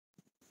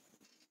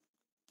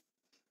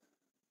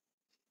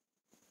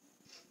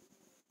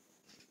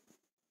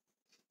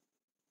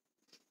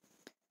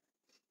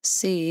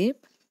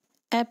सेब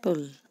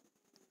एप्पल,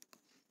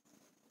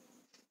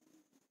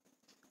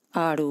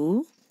 आड़ू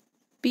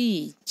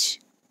पीच,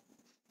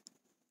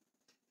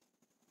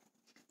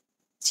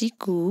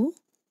 चीकू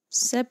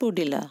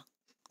सैपोडिला,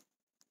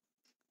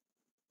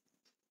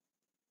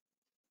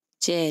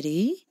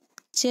 cherry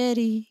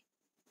cherry,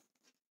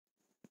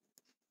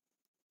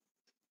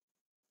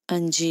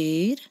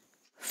 अंजीर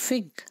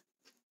फिग,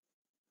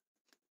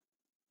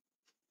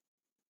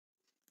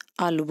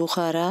 आलू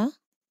बुखारा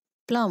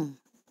प्लम,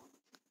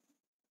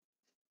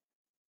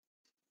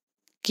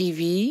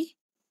 कीवी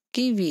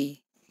कीवी,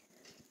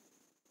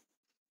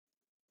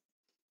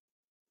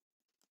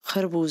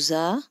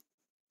 खरबूजा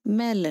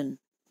मेलन,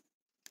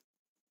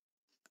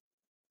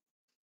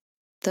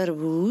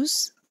 तरबूज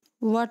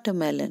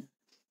वाटरमेलन,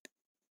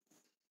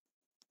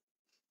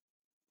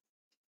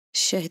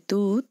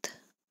 शहतूत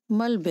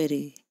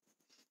मलबेरी,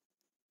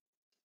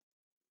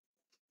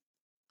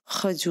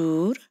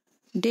 खजूर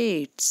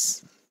डेट्स,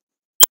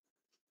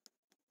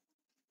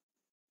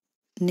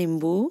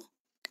 नींबू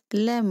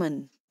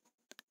लेमन,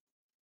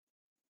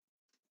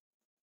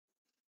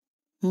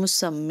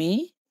 मौसमी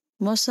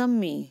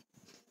मौसमी,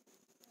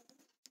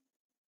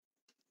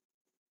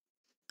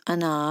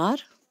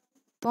 अनार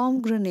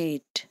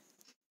पोमग्रेनेट,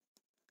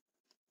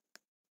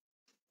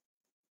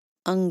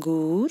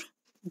 अंगूर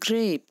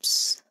ग्रेप्स,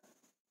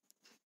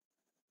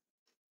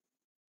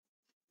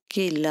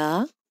 केला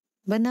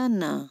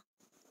बनाना,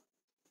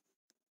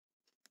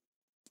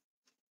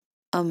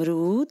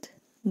 अमरूद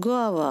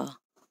गुआवा,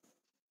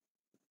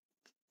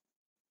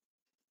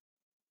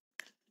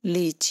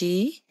 लीची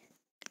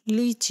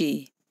लीची,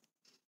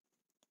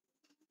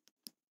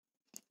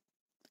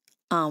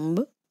 अम्ब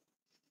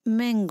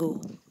मैंगो,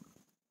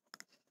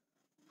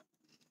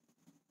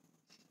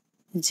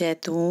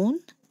 जैतून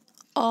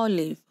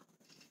ऑलिव,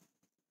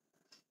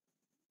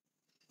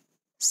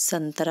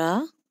 संतरा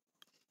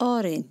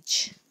ऑरेंज,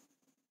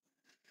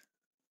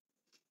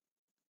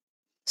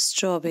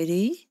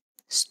 स्ट्रॉबेरी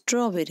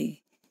स्ट्रॉबेरी,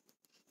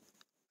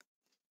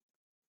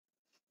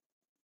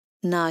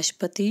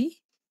 नाशपाती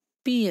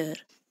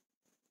पियर,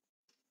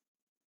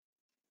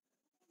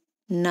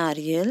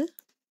 नारियल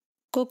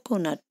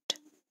कोकोनट,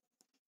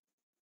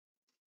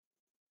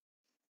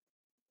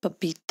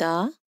 पपीता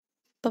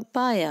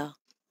पपाया,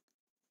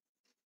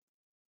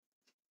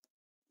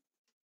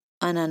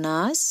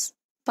 अनानास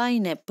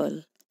पाइनएप्पल,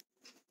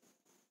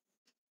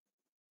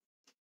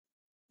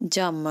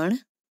 जामन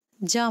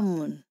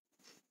जामुन,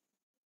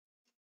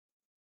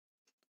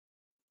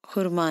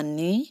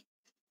 खुरमानी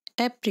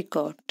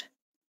apricot,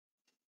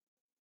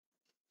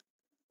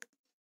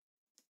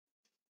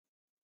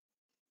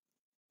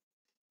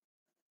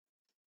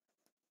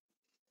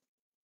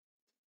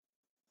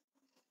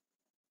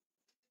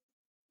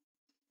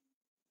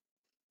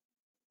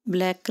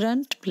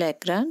 ब्लैकरंट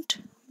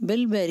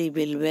bilberry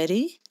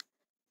bilberry,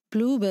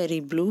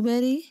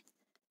 blueberry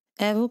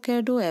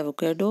avocado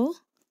avocado,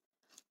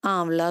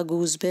 आंवला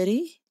gooseberry,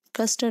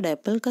 custard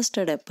Apple,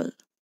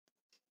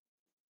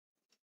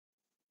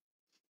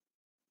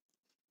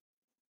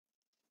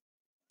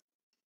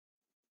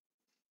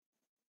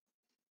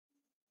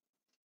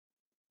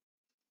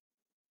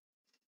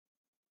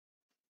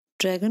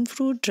 dragon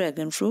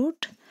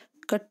fruit,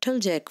 कटहल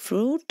जैक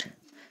फ्रूट,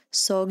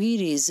 सौगी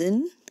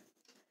resin,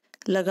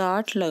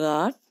 लगाट,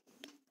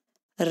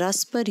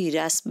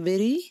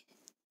 Raspberry,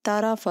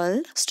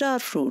 ताराफल star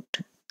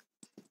fruit.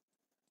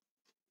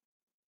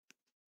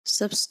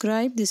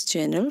 Subscribe this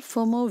channel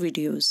for more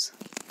videos.